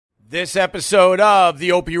This episode of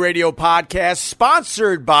the Opie Radio Podcast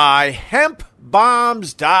sponsored by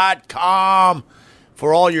hempbombs.com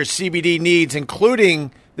for all your CBD needs,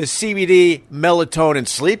 including the CBD melatonin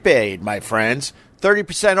sleep aid, my friends.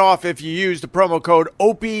 30% off if you use the promo code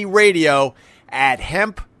Opie Radio at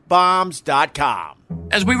hempbombs.com.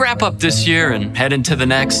 As we wrap up this year and head into the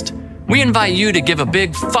next, we invite you to give a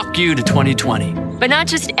big fuck you to 2020. But not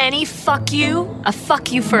just any fuck you, a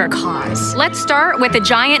fuck you for a cause. Let's start with a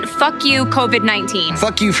giant fuck you, COVID-19.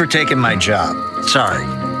 Fuck you for taking my job. Sorry.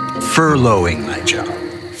 Furloughing my job.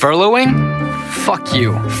 Furloughing? Fuck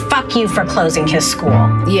you. Fuck you for closing his school.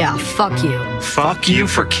 Yeah, fuck you. Fuck you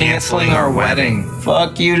for canceling our wedding.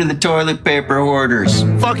 Fuck you to the toilet paper hoarders.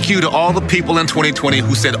 Fuck you to all the people in 2020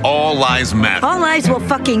 who said all lives matter. All lives will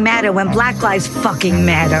fucking matter when Black lives fucking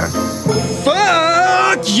matter.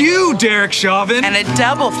 Fuck you, Derek Chauvin. And a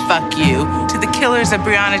double fuck you to the killers of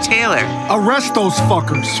Breonna Taylor. Arrest those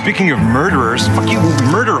fuckers. Speaking of murderers, fuck you,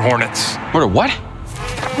 murder hornets. Murder what?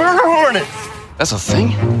 Murder hornets. That's a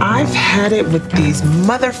thing? I've had it with these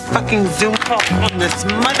motherfucking Zoom calls on this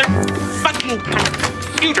motherfucking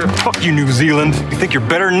computer. Fuck you, New Zealand. You think you're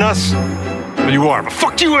better than us? Well, you are, but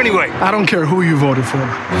fuck you anyway. I don't care who you voted for.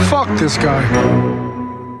 Fuck this guy.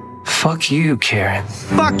 Fuck you, Karen.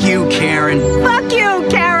 Fuck you, Karen. Fuck you,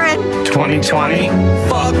 Karen. 2020.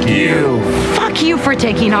 Fuck you. Fuck you for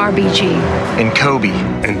taking RBG. And Kobe.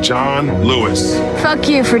 And John Lewis. Fuck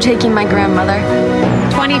you for taking my grandmother.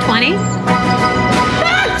 2020?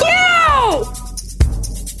 Fuck you!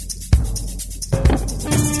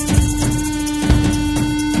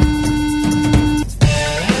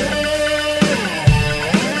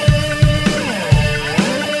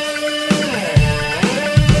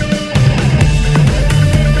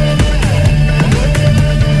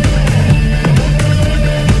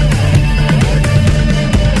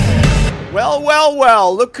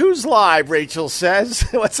 Well, look who's live, Rachel says.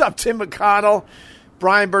 What's up, Tim McConnell?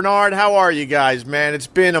 Brian Bernard, how are you guys, man? It's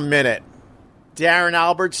been a minute. Darren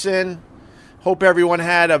Albertson, hope everyone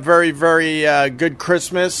had a very, very good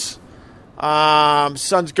Christmas.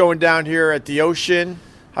 Sun's going down here at the ocean.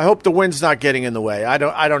 I hope the wind's not getting in the way. I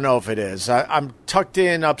don't know if it is. I'm tucked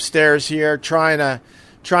in upstairs here, trying to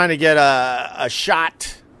get a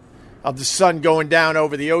shot of the sun going down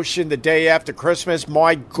over the ocean the day after Christmas.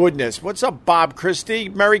 My goodness. What's up, Bob Christie?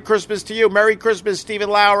 Merry Christmas to you. Merry Christmas, Stephen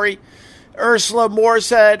Lowry. Ursula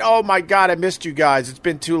Moorehead. Oh, my God, I missed you guys. It's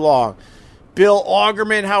been too long. Bill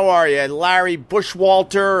Augerman, how are you? And Larry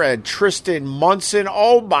Bushwalter and Tristan Munson.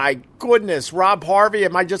 Oh, my goodness. Rob Harvey,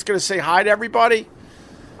 am I just going to say hi to everybody?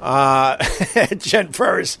 Jen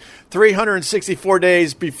Ferris, 364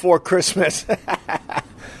 days before Christmas.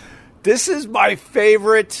 This is my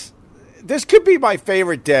favorite. This could be my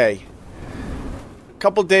favorite day. A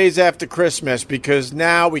couple days after Christmas, because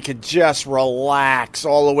now we could just relax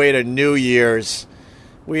all the way to New Year's.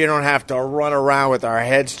 We don't have to run around with our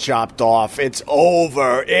heads chopped off. It's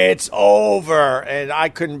over. It's over. And I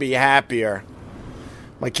couldn't be happier.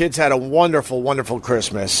 My kids had a wonderful, wonderful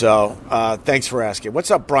Christmas. So thanks for asking.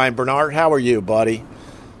 What's up, Brian Bernard? How are you, buddy?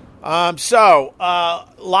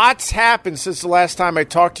 Lots happened since the last time I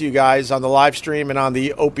talked to you guys on the live stream and on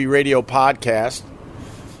the Opie Radio podcast.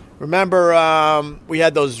 Remember, we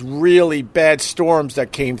had those really bad storms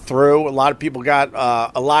that came through. A lot of people got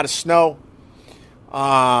a lot of snow,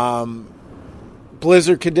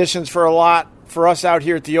 blizzard conditions for a lot. For us out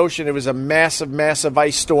here at the ocean, it was a massive, massive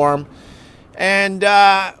ice storm. And,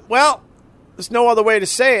 there's no other way to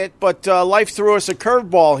say it, but life threw us a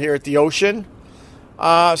curveball here at the ocean.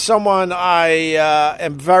 Someone I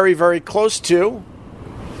am very, very close to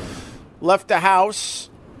left the house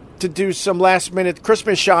to do some last-minute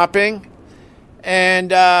Christmas shopping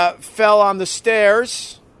and fell on the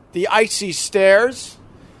stairs, the icy stairs,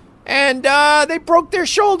 and they broke their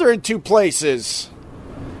shoulder in two places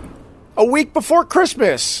a week before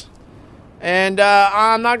Christmas. And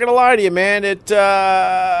I'm not going to lie to you, man. It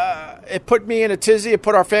put me in a tizzy. It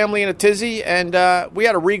put our family in a tizzy. And we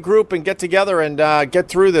had to regroup and get together and get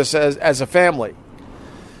through this as a family.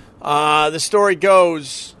 The story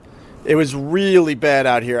goes, it was really bad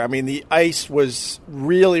out here. I mean, the ice was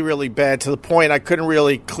really, really bad to the point I couldn't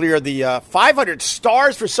really clear the 500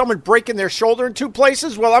 stars for someone breaking their shoulder in two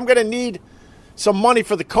places. Well, I'm going to need some money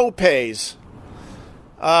for the co-pays.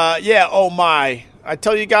 Oh my. I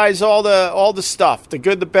tell you guys all the stuff, the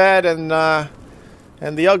good, the bad, and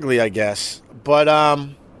the ugly, I guess. But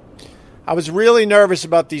I was really nervous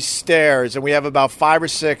about these stairs, and we have about 5 or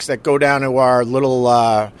 6 that go down to our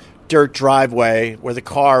little dirt driveway where the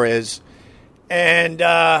car is. And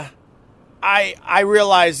I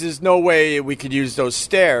realized there's no way we could use those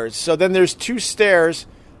stairs. So then there's 2 stairs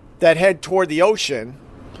that head toward the ocean.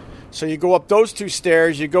 So you go up those 2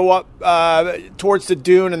 stairs, you go up towards the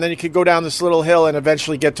dune, and then you could go down this little hill and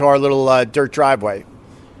eventually get to our little dirt driveway.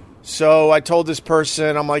 So I told this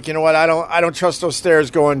person, I'm like, you know what, I don't trust those stairs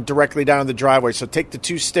going directly down the driveway. So take the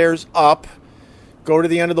 2 stairs up, go to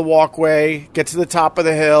the end of the walkway, get to the top of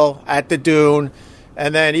the hill at the dune,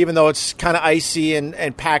 and then even though it's kind of icy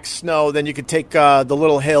and packed snow, then you could take the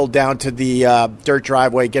little hill down to the dirt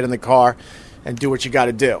driveway, get in the car, and do what you got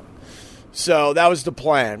to do. So that was the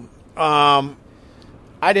plan.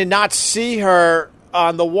 I did not see her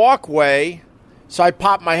on the walkway, so I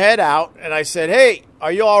popped my head out and I said, "Hey,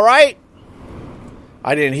 are you all right?"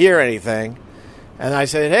 I didn't hear anything. And I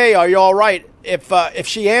said, "Hey, are you all right?" If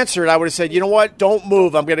she answered, I would have said, "You know what? Don't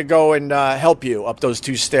move. I'm going to go and help you up those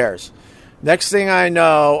 2 stairs." Next thing I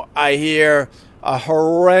know, I hear a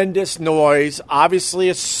horrendous noise, obviously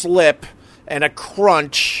a slip and a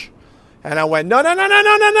crunch. And I went, no,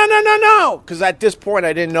 because at this point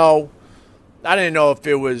I didn't know if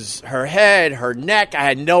it was her head, her neck. I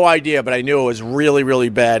had no idea, but I knew it was really, really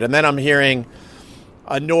bad. And then I'm hearing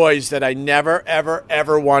a noise that I never, ever,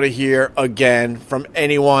 ever want to hear again from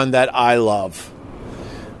anyone that I love.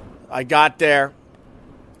 I got there,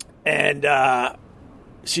 and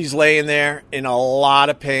she's laying there in a lot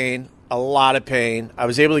of pain. I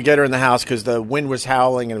was able to get her in the house because the wind was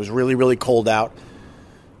howling and it was really, really cold out.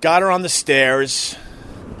 Got her on the stairs,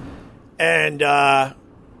 and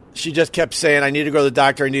she just kept saying, "I need to go to the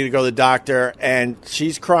doctor, I need to go to the doctor." And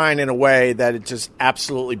she's crying in a way that it just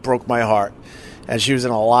absolutely broke my heart. And she was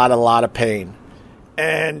in a lot of pain.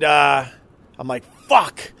 And I'm like,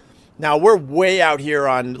 fuck. Now, we're way out here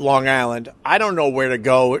on Long Island. I don't know where to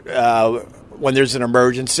go when there's an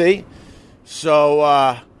emergency. So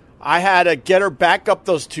I had to get her back up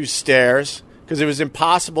those 2 stairs, because it was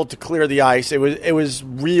impossible to clear the ice. It was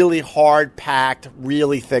really hard packed,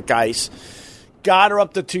 really thick ice. Got her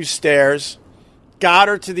up the 2 stairs, got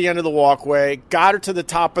her to the end of the walkway, got her to the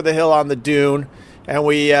top of the hill on the dune, and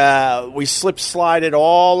we slip-slided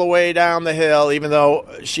all the way down the hill, even though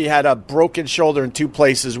she had a broken shoulder in 2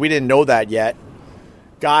 places. We didn't know that yet.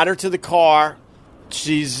 Got her to the car.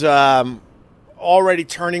 She's already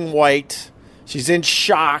turning white. She's in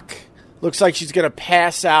shock. Looks like she's going to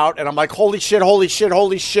pass out. And I'm like, holy shit.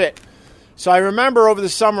 So I remember over the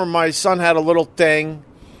summer, my son had a little thing.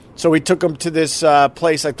 So we took him to this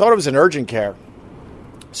place. I thought it was an urgent care.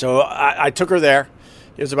 So I took her there.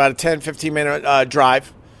 It was about a 10, 15-minute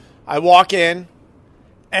drive. I walk in,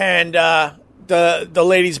 and the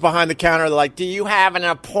ladies behind the counter are like, "Do you have an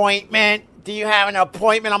appointment? Do you have an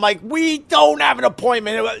appointment?" I'm like, "We don't have an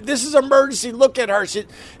appointment. This is emergency. Look at her."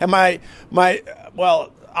 And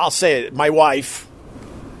well, I'll say it, my wife,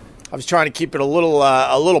 I was trying to keep it a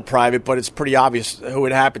little private, but it's pretty obvious who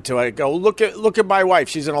it happened to. I go, look at my wife.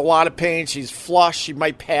 She's in a lot of pain. She's flushed. She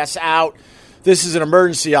might pass out. This is an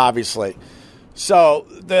emergency, obviously. So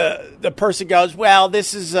the person goes, "Well,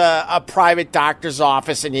 this is a private doctor's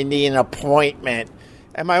office, and you need an appointment."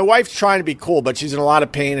 And my wife's trying to be cool, but she's in a lot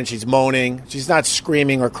of pain and she's moaning. She's not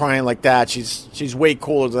screaming or crying like that. She's way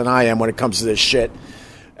cooler than I am when it comes to this shit.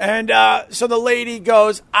 And so the lady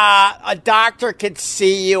goes, "A doctor could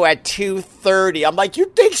see you at 2:30. I'm like, "You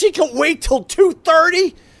think she can wait till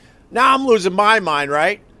 2:30? Now I'm losing my mind,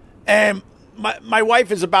 right? And my wife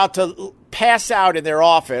is about to pass out in their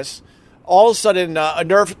office. All of a sudden, a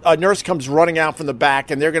nurse comes running out from the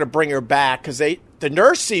back, and they're going to bring her back because the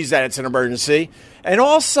nurse sees that it's an emergency. And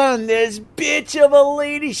all of a sudden, this bitch of a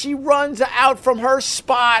lady, she runs out from her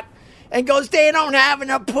spot and goes, "They don't have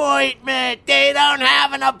an appointment. They don't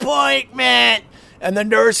have an appointment." And the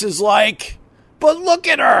nurse is like, "But look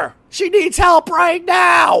at her. She needs help right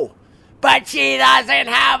now. But she doesn't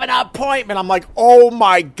have an appointment." I'm like, "Oh,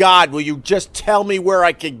 my God, will you just tell me where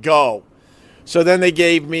I could go?" So then they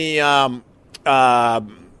gave me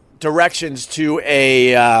directions to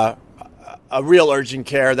a real urgent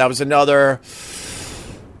care. That was another,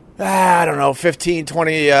 15,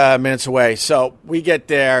 20 minutes away. So we get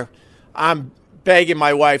there. I'm begging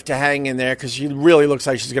my wife to hang in there because she really looks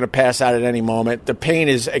like she's going to pass out at any moment. The pain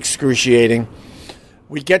is excruciating.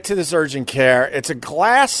 We get to this urgent care. It's a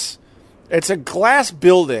glass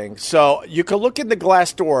building. So you can look in the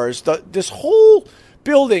glass doors. This whole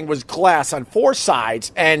building was glass on 4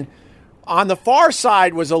 sides, and on the far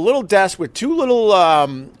side was a little desk with 2 little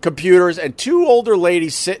computers and 2 older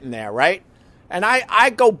ladies sitting there, right? And I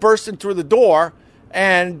go bursting through the door,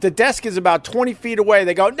 and the desk is about 20 feet away.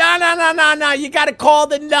 They go, no, you got to call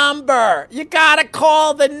the number. You got to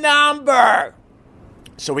call the number.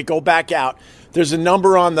 So we go back out. There's a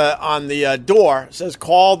number on the door. It says,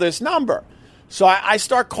 "Call this number." So I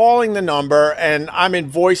start calling the number, and I'm in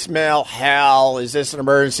voicemail. Hell, is this an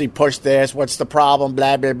emergency? Push this. What's the problem?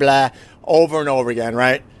 Blah, blah, blah. Over and over again,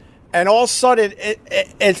 right? And all of a sudden,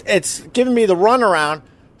 it's giving me the runaround.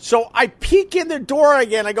 So I peek in the door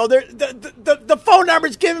again. I go, the phone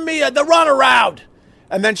number's giving me the runaround.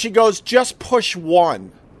 And then she goes, just push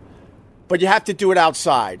 1. But you have to do it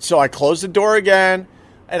outside. So I close the door again,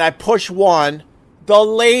 and I push 1. The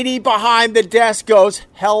lady behind the desk goes,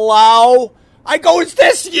 hello? I go, is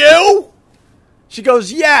this you? She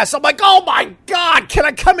goes, yes. I'm like, oh, my God, can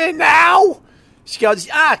I come in now? She goes,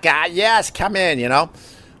 God, yes, come in, you know.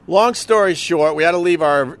 Long story short, we had to leave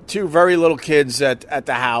our 2 very little kids at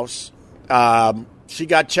the house. She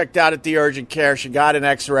got checked out at the urgent care. She got an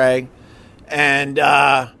x-ray. And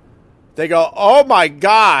they go, oh, my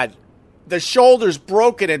God, the shoulder's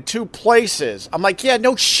broken in 2 places. I'm like, yeah,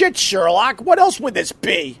 no shit, Sherlock. What else would this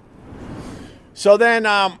be? So then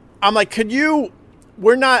I'm like,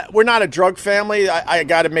 we're not a drug family. I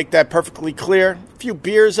got to make that perfectly clear. A few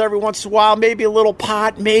beers every once in a while, maybe a little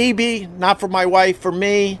pot, maybe. Not for my wife, for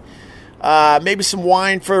me. Maybe some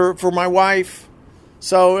wine for my wife.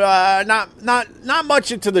 So not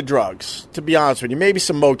much into the drugs, to be honest with you. Maybe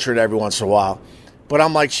some Motrin every once in a while. But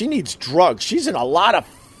I'm like, she needs drugs. She's in a lot of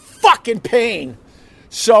fucking pain.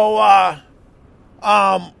 So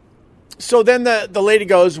So then the lady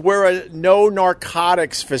goes, we're a no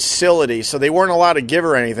narcotics facility. So they weren't allowed to give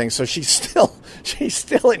her anything. So she's still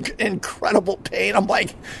in incredible pain. I'm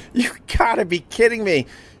like, you gotta be kidding me.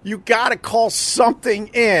 You gotta call something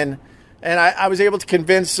in. And I was able to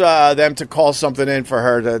convince them to call something in for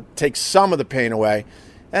her to take some of the pain away.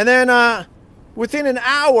 And then within an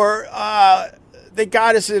hour, they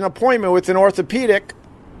got us an appointment with an orthopedic.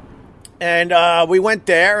 And we went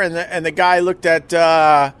there, and the guy looked at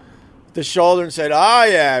the shoulder and said, oh,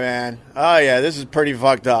 yeah, man. Oh, yeah, this is pretty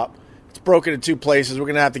fucked up. It's broken in 2 places. We're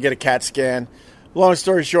going to have to get a CAT scan. Long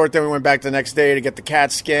story short, then we went back the next day to get the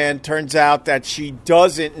CAT scan. Turns out that she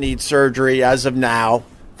doesn't need surgery as of now.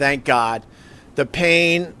 Thank God. The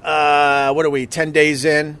pain, what are we, 10 days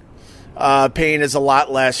in? Pain is a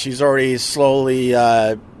lot less. She's already slowly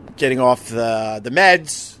getting off the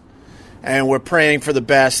meds. And we're praying for the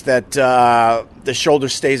best that the shoulder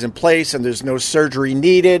stays in place and there's no surgery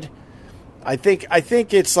needed. I think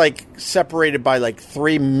it's like separated by like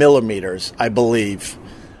 3 millimeters, I believe.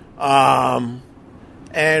 And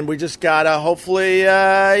we just gotta hopefully,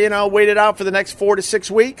 wait it out for the next 4 to 6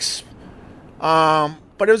 weeks.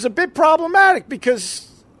 But it was a bit problematic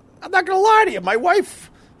because I'm not gonna lie to you, my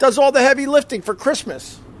wife does all the heavy lifting for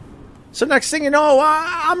Christmas. So next thing you know,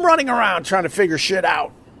 I'm running around trying to figure shit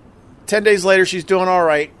out. 10 days later, she's doing all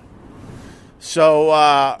right. So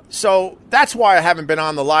that's why I haven't been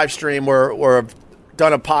on the live stream or have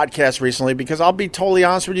done a podcast recently, because I'll be totally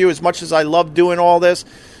honest with you, as much as I love doing all this,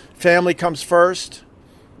 family comes first.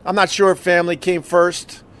 I'm not sure if family came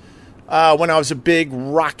first when I was a big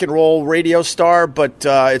rock and roll radio star, but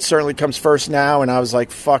it certainly comes first now, and I was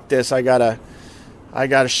like, fuck this, I gotta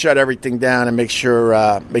shut everything down and make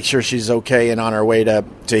sure she's okay and on her way to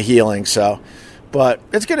healing. So, but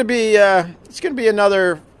it's gonna be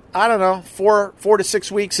another, I don't know, 4 to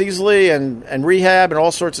 6 weeks easily, and rehab and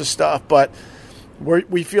all sorts of stuff. But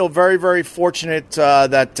we feel very, very fortunate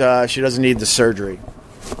that she doesn't need the surgery.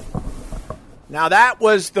 Now, that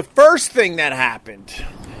was the first thing that happened.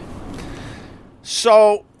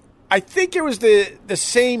 So I think it was the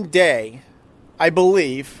same day, I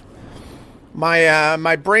believe.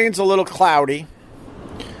 My brain's a little cloudy.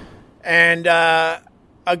 And a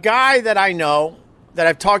guy that I know, that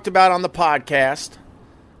I've talked about on the podcast,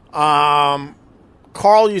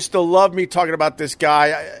 Carl used to love me talking about this guy.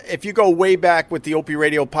 If you go way back with the Opie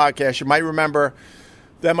Radio podcast, you might remember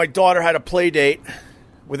that my daughter had a play date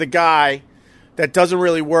with a guy that doesn't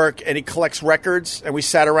really work, and he collects records, and we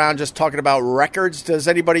sat around just talking about records. Does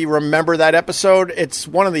anybody remember that episode? It's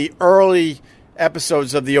one of the early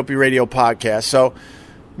episodes of the Opie Radio podcast. So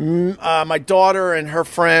my daughter and her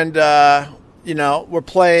friend, were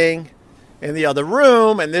playing in the other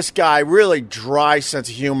room, and this guy, really dry sense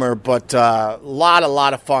of humor, but a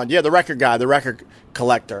lot of fun. Yeah, the record guy, the record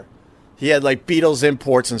collector. He had like Beatles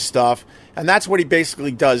imports and stuff, and that's what he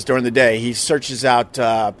basically does during the day. He searches out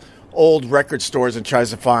old record stores and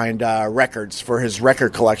tries to find records for his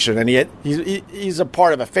record collection, and he's a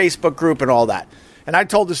part of a Facebook group and all that. And I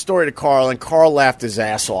told this story to Carl, and Carl laughed his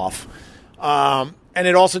ass off. And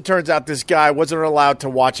it also turns out this guy wasn't allowed to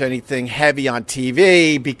watch anything heavy on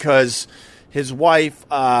TV because his wife,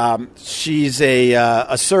 she's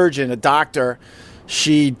a surgeon, a doctor.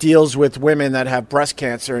 She deals with women that have breast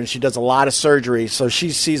cancer, and she does a lot of surgery, so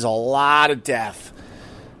she sees a lot of death.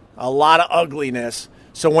 a lot of ugliness.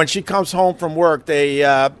 So when she comes home from work, they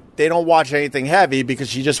don't watch anything heavy because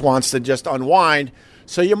she just wants to just unwind.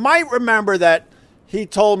 So you might remember that he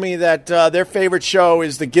told me that their favorite show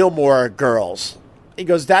is the Gilmore Girls. He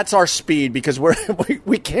goes, that's our speed because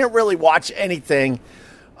we can't really watch anything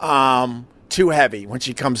too heavy when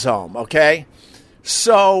she comes home, okay?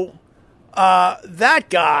 So that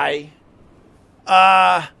guy,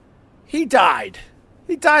 he died.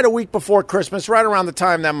 He died a week before Christmas, right around the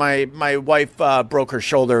time that my wife broke her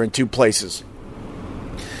shoulder in 2 places.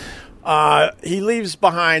 He leaves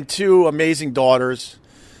behind 2 amazing daughters,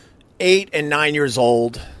 8 and 9 years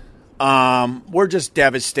old. We're just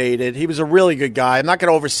devastated. He was a really good guy. I'm not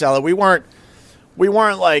going to oversell it. We weren't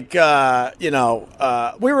like,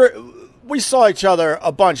 we saw each other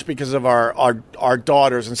a bunch because of our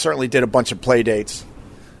daughters and certainly did a bunch of play dates.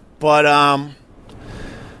 But,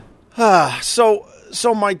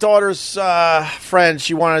 so my daughter's friend,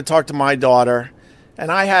 she wanted to talk to my daughter,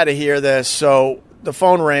 and I had to hear this. So the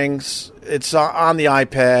phone rings. It's on the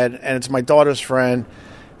iPad, and it's my daughter's friend,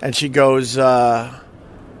 and she goes,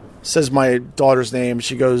 says my daughter's name.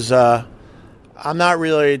 She goes, I'm not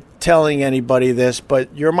really telling anybody this,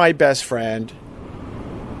 but you're my best friend.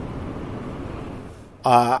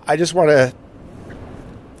 I just want to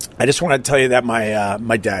tell you that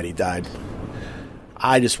my daddy died.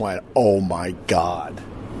 I just went, oh my God.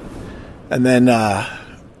 And then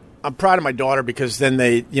I'm proud of my daughter because then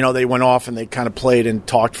they went off and they kind of played and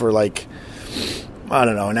talked for like, I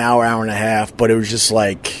don't know, an hour and a half. But it was just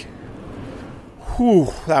like, whew,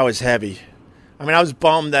 that was heavy. I mean, I was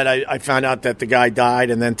bummed that I found out that the guy died,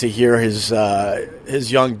 and then to hear his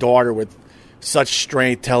young daughter with such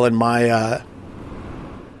strength telling my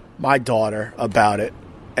daughter about it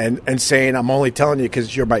and saying, I'm only telling you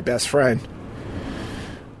because you're my best friend.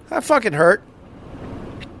 That fucking hurt.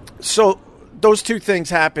 So those 2 things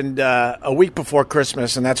happened a week before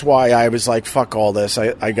Christmas, and that's why I was like, fuck all this.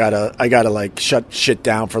 I gotta like shut shit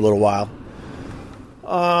down for a little while.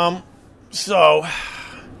 So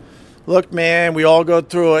look, man, we all go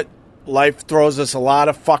through it. Life throws us a lot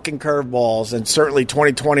of fucking curveballs, and certainly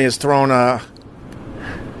 2020 has thrown a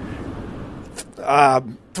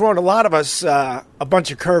lot of us a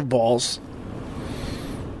bunch of curveballs.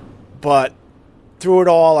 But through it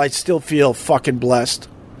all, I still feel fucking blessed.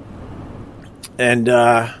 And, you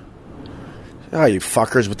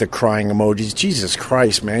fuckers with the crying emojis. Jesus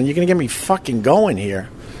Christ, man. You're going to get me fucking going here.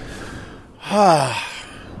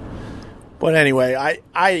 But anyway,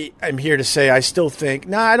 I am here to say I still think...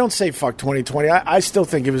 I don't say fuck 2020. I still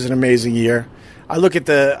think it was an amazing year. I look at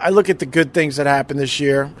the good things that happened this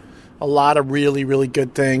year. A lot of really, really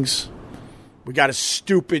good things. We got a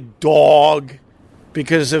stupid dog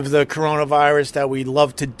because of the coronavirus that we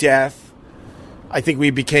love to death. I think we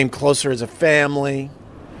became closer as a family.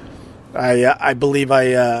 I believe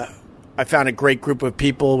I found a great group of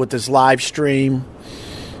people with this live stream.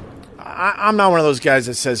 I'm not one of those guys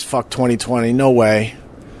that says fuck 2020. No way.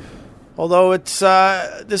 Although it's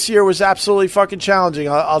this year was absolutely fucking challenging.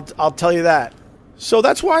 I'll tell you that. So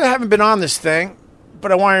that's why I haven't been on this thing.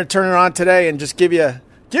 But I wanted to turn it on today and just give you a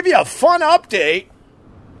fun update.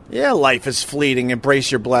 Yeah, life is fleeting.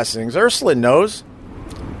 Embrace your blessings. Ursula knows.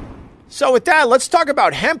 So with that, let's talk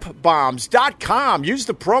about hempbombs.com. Use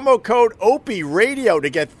the promo code OPIRadio to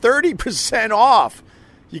get 30% off.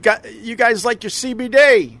 You guys like your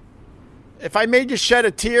CBD? If I made you shed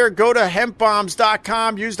a tear, go to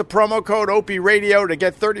hempbombs.com. Use the promo code OPIRadio to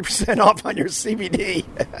get 30% off on your CBD.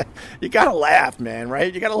 You got to laugh, man,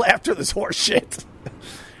 right? You got to laugh through this horse shit.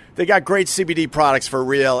 They got great CBD products for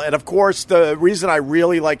real. And, of course, the reason I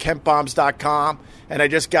really like hempbombs.com, and I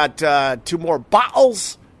just got 2 more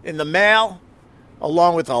bottles in the mail,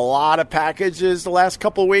 along with a lot of packages the last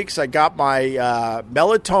couple of weeks. I got my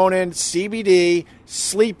melatonin CBD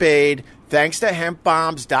sleep aid, thanks to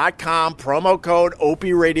hempbombs.com. Promo code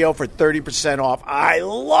OPIRadio for 30% off. I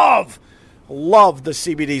love the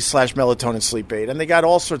CBD/melatonin sleep aid. And they got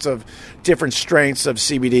all sorts of different strengths of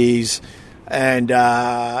CBDs. And,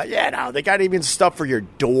 they got even stuff for your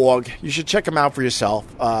dog. You should check them out for yourself.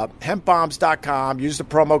 Hempbombs.com. Use the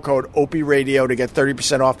promo code OPIRadio to get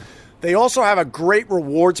 30% off. They also have a great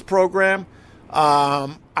rewards program. I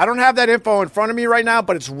don't have that info in front of me right now,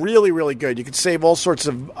 but it's really, really good. You can save all sorts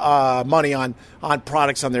of money on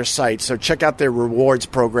products on their site. So check out their rewards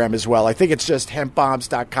program as well. I think it's just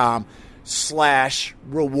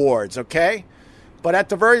hempbombs.com/rewards, okay? But at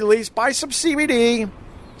the very least, buy some CBD.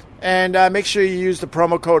 And make sure you use the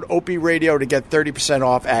promo code OPIRadio to get 30%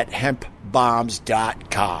 off at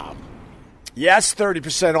hempbombs.com. Yes,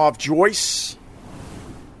 30% off, Joyce.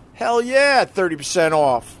 Hell yeah, 30%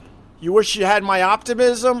 off. You wish you had my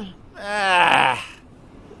optimism? I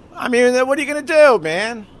mean, what are you going to do,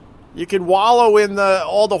 man? You can wallow in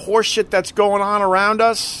all the horse shit that's going on around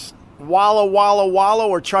us. Wallow,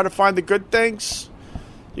 or try to find the good things.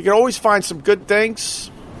 You can always find some good things.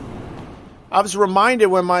 I was reminded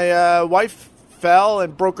when my wife fell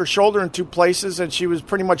and broke her shoulder in 2 places, and she was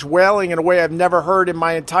pretty much wailing in a way I've never heard in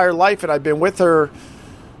my entire life, and I've been with her,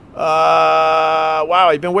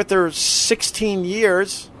 I've been with her 16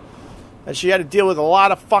 years, and she had to deal with a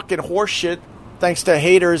lot of fucking horse shit, thanks to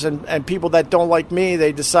haters and people that don't like me.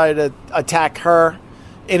 They decided to attack her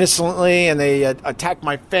innocently, and they attacked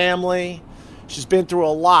my family. She's been through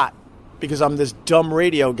a lot because I'm this dumb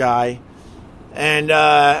radio guy,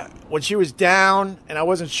 and when she was down and I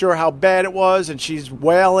wasn't sure how bad it was, and she's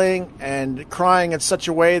wailing and crying in such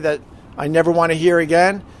a way that I never want to hear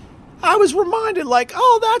again, I was reminded, like,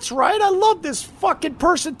 oh, that's right, I love this fucking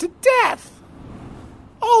person to death.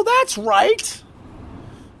 Oh, that's right.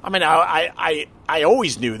 I mean, I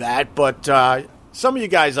always knew that, but some of you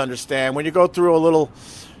guys understand when you go through a little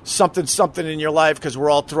something in your life, because we're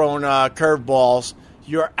all throwing curveballs,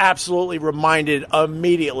 you're absolutely reminded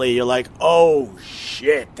immediately. You're like, oh,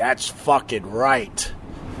 shit, that's fucking right.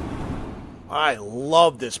 I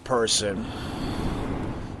love this person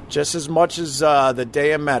just as much as the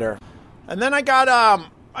day I met her. And then I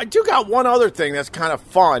do got one other thing that's kind of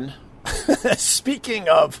fun. Speaking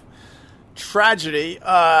of tragedy,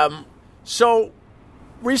 so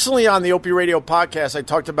recently on the Opie Radio podcast, I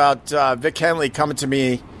talked about Vic Henley coming to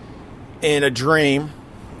me in a dream.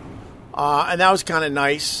 And that was kind of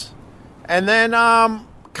nice. And then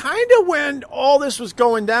kind of when all this was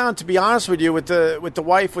going down, to be honest with you, with the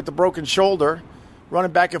wife with the broken shoulder,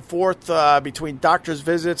 running back and forth between doctor's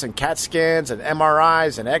visits and CAT scans and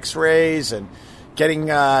MRIs and X-rays and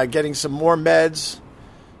getting some more meds.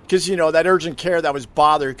 Because, you know, that urgent care that was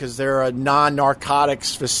bothered because they're a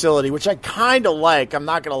non-narcotics facility, which I kind of like. I'm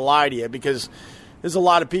not going to lie to you, because there's a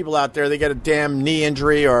lot of people out there, they get a damn knee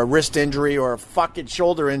injury or a wrist injury or a fucking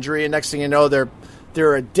shoulder injury, and next thing you know,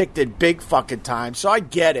 they're addicted big fucking time. So I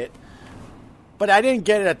get it. But I didn't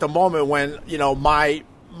get it at the moment when, you know, my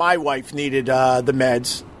wife needed the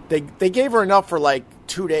meds. They gave her enough for like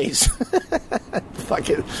 2 days.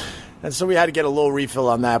 Fucking. And so we had to get a little refill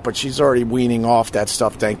on that, but she's already weaning off that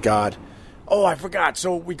stuff, thank God. Oh, I forgot.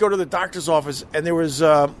 So we go to the doctor's office, and there was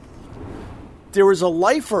a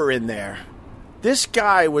lifer in there. This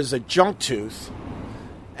guy was a junk tooth,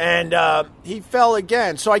 and he fell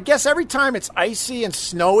again. So I guess every time it's icy and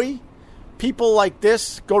snowy, people like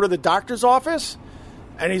this go to the doctor's office,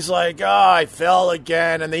 and he's like, oh, I fell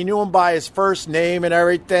again. And they knew him by his first name and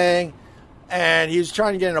everything. And he was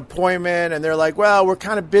trying to get an appointment, and they're like, well, we're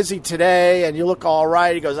kind of busy today, and you look all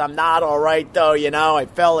right. He goes, I'm not all right, though, you know, I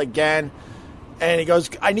fell again. And he goes,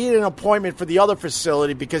 I need an appointment for the other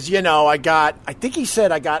facility because, you know, I think he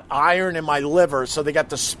said I got iron in my liver, so they got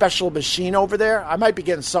the special machine over there. I might be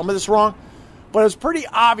getting some of this wrong, but it was pretty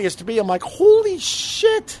obvious to me. I'm like, holy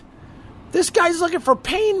shit, this guy's looking for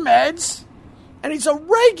pain meds, and he's a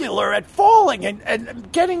regular at falling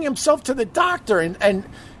and getting himself to the doctor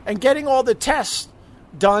and getting all the tests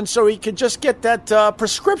done so he could just get that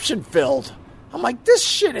prescription filled. I'm like, this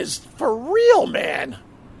shit is for real, man.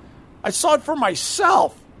 I saw it for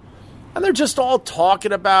myself. And they're just all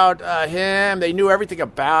talking about him. They knew everything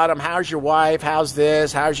about him. How's your wife? How's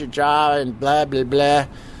this? How's your job? And blah, blah, blah.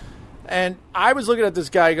 And I was looking at this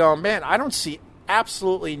guy going, man, I don't see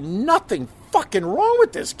absolutely nothing fucking wrong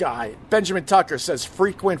with this guy. Benjamin Tucker says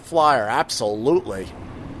frequent flyer. Absolutely.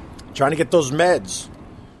 Trying to get those meds.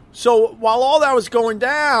 So while all that was going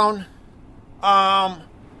down, Carl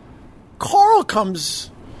comes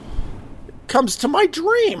to my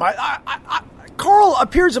dream. Carl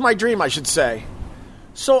appears in my dream, I should say.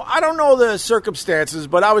 So I don't know the circumstances,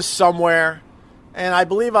 but I was somewhere, and I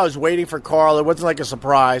believe I was waiting for Carl. It wasn't like a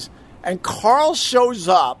surprise. And Carl shows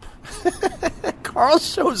up. Carl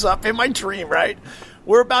shows up in my dream, right?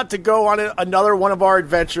 We're about to go on another one of our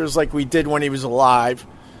adventures like we did when he was alive.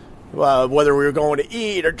 Whether we were going to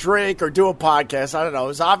eat or drink or do a podcast, I don't know. It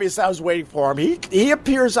was obvious I was waiting for him. He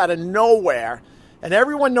appears out of nowhere. And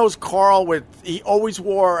everyone knows Carl he always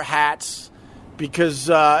wore hats because,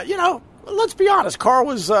 you know, let's be honest. Carl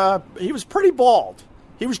he was pretty bald.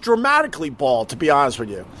 He was dramatically bald, to be honest with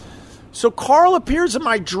you. So Carl appears in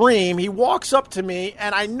my dream. He walks up to me,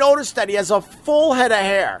 and I notice that he has a full head of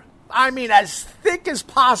hair. I mean, as thick as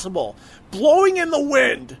possible, blowing in the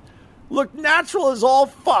wind. Looked natural as all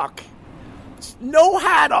fuck. No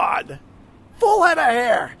hat on. Full head of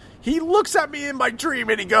hair. He looks at me in my dream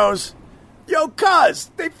and he goes, yo,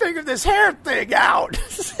 cuz, they figured this hair thing out.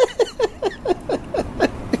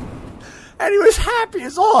 And he was happy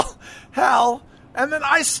as all hell. And then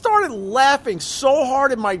I started laughing so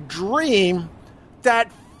hard in my dream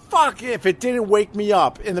that, fuck, if it didn't wake me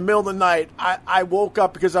up in the middle of the night, I woke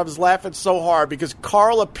up because I was laughing so hard because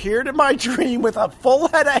Carl appeared in my dream with a full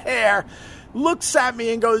head of hair, looks at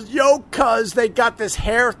me and goes, yo, cuz, they got this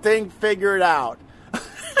hair thing figured out.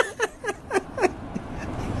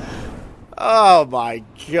 Oh, my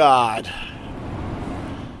God.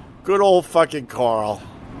 Good old fucking Carl.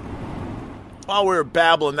 While we were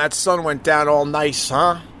babbling, that sun went down all nice,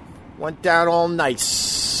 huh? Went down all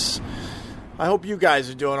nice. I hope you guys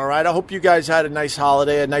are doing all right. I hope you guys had a nice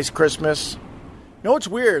holiday, a nice Christmas. You know what's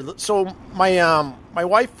weird? So my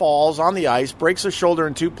wife falls on the ice, breaks her shoulder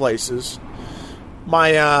in 2 places.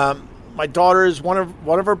 My daughter is one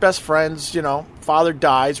of her best friends. You know, father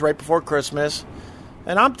dies right before Christmas.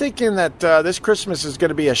 And I'm thinking that this Christmas is going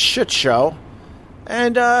to be a shit show.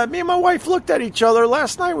 And me and my wife looked at each other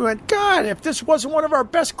last night. We went, God, if this wasn't one of our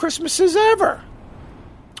best Christmases ever.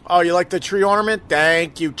 Oh, you like the tree ornament?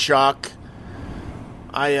 Thank you, Chuck.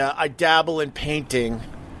 I dabble in painting.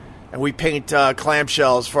 And we paint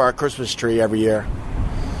clamshells for our Christmas tree every year.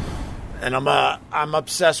 And I'm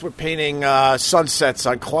obsessed with painting sunsets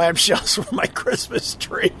on clamshells for my Christmas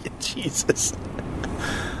tree. Jesus.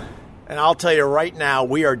 And I'll tell you right now,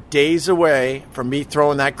 we are days away from me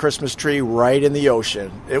throwing that Christmas tree right in the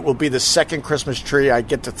ocean. It will be the second Christmas tree I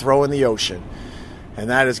get to throw in the ocean. And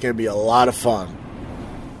that is going to be a lot of fun.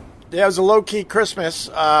 Yeah, it was a low-key Christmas.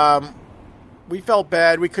 We felt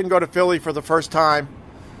bad. We couldn't go to Philly for the first time.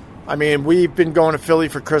 I mean, we've been going to Philly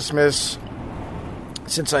for Christmas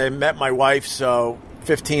since I met my wife. So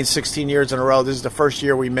 15, 16 years in a row. This is the first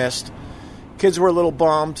year we missed. Kids were a little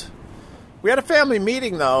bummed. We had a family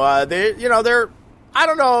meeting, though. They're I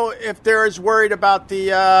don't know if they're as worried about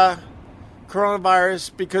the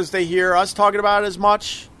coronavirus because they hear us talking about it as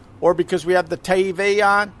much or because we have the TV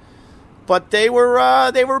on. But they were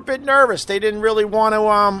a bit nervous. They didn't really want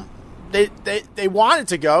to. They wanted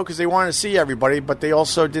to go because they wanted to see everybody, but they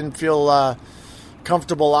also didn't feel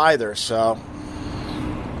comfortable either. So,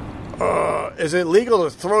 is it legal to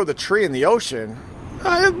throw the tree in the ocean?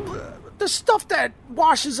 The stuff that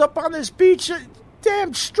washes up on this beach,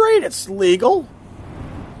 damn straight it's legal.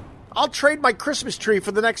 I'll trade my Christmas tree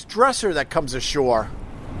for the next dresser that comes ashore.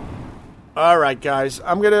 All right, guys.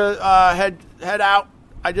 I'm going to head out.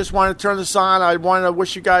 I just wanted to turn this on. I wanted to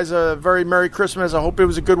wish you guys a very Merry Christmas. I hope it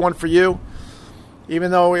was a good one for you.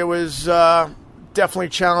 Even though it was definitely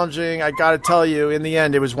challenging, I got to tell you, in the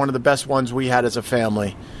end, it was one of the best ones we had as a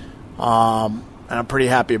family. And I'm pretty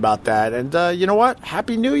happy about that. And you know what?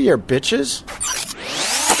 Happy New Year, bitches.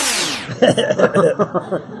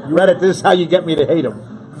 You edit this how you get me to hate him.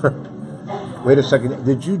 Wait a second.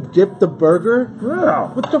 Did you dip the burger? Yeah.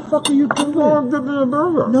 What the fuck are you doing? Oh, I'm dipping the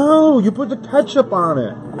burger. No, you put the ketchup on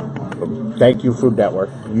it. Thank you, Food Network.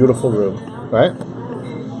 Beautiful room. Right?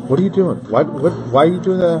 What are you doing? Why are you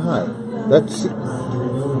doing that high? That's...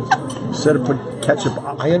 Instead of put ketchup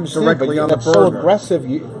I understand, directly but on the that's burger. So aggressive.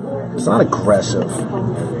 It's not aggressive.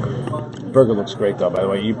 Burger looks great, though. By the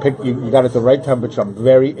way, you got it the right temperature.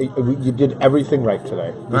 You did everything right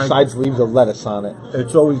today. Besides, leaves of lettuce on it.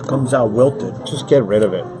 It always comes out wilted. Just get rid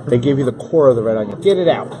of it. They gave you the core of the red onion. Get it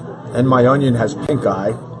out. And my onion has pink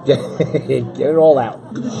eye. Get it all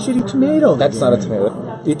out. Look at the shitty tomato. That's not a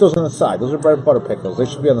tomato. Eat those on the side. Those are bread and butter pickles. They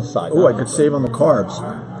should be on the side. Oh, I could save on the carbs.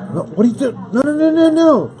 No, what do you do?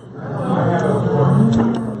 No.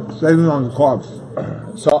 Saving on the carbs.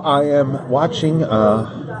 So I am watching.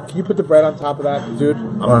 Can you put the bread on top of that, dude?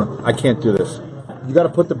 I can't do this. You got to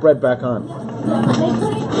put the bread back on.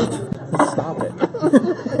 Stop it.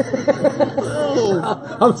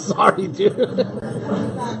 I'm sorry, dude.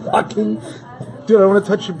 Fucking. Dude, I want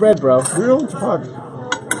to touch your bread, bro. Real touch.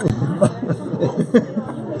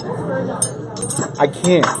 I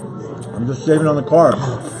can't. I'm just saving on the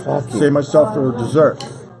carbs. Fuck you. Save myself for dessert.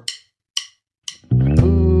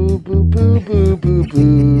 Boo, boo, boo, boo, boo,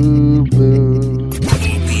 boo, boo.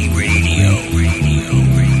 Radio.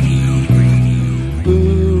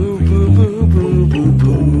 Boo, boo, boo, boo, boo,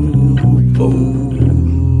 boo, boo.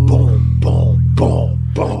 Boom, boom, boom,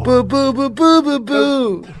 boom. Boo, boo, boo, boo, boo,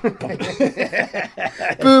 boo.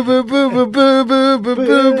 Boo, boo, boo, boo, boo, boo, boo,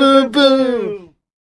 boo, boo, boo.